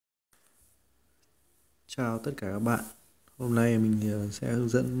Chào tất cả các bạn. Hôm nay mình sẽ hướng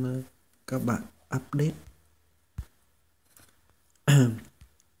dẫn các bạn update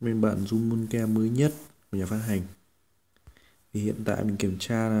phiên bản zoom Mokee mới nhất của nhà phát hành. Thì hiện tại mình kiểm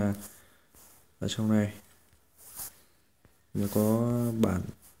tra là ở trong này nó có bản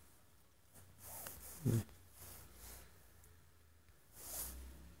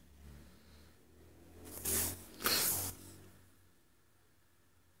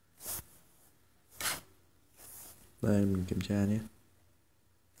đây, mình kiểm tra nhé.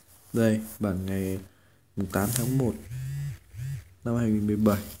 Đây, bản ngày 8 tháng 1 năm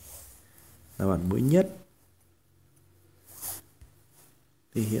 2017 là bản mới nhất.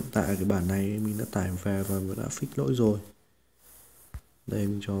 Thì hiện tại cái bản này mình đã tải về và đã fix lỗi rồi. Đây,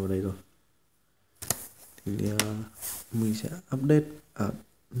 mình cho vào đây rồi. Thì mình sẽ update ở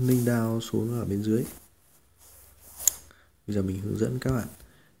link down xuống ở bên dưới. Bây giờ mình hướng dẫn các bạn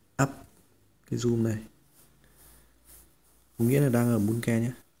up cái zoom này, có nghĩa là đang ở Mokee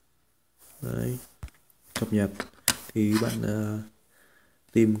nhé. Đấy, cập nhật thì bạn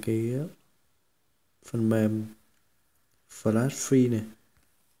tìm cái phần mềm flash free này,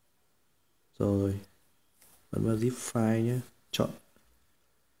 rồi bạn vào zip file nhé, chọn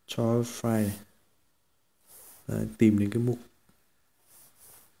cho file này. Đấy, tìm đến cái mục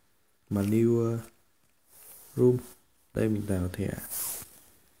mà new room. Đây mình tạo thẻ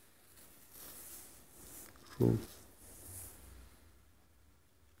room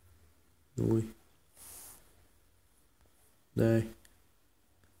rồi. Đây,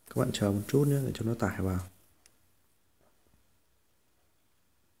 các bạn chờ một chút nhé để cho nó tải vào.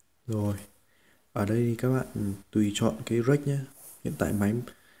 Rồi, ở đây thì các bạn tùy chọn cái rec nhé. Hiện tại máy,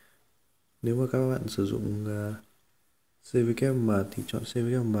 nếu mà các bạn sử dụng CVKM thì chọn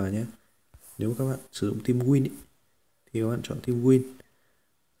CVKM nhé. Nếu mà các bạn sử dụng TeamWin thì các bạn chọn TeamWin.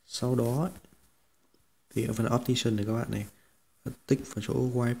 Sau đó thì ở phần option này các bạn này tích vào chỗ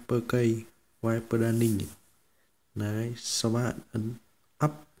wiper key, wiper running. Đấy, sau bạn ấn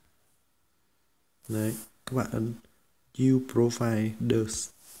up. Đấy, các bạn ấn view providers.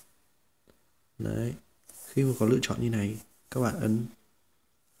 Đấy, khi mà có lựa chọn như này các bạn ấn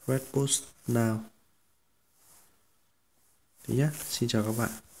red post now. Thế nhá, xin chào các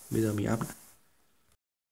bạn. Bây giờ mình up.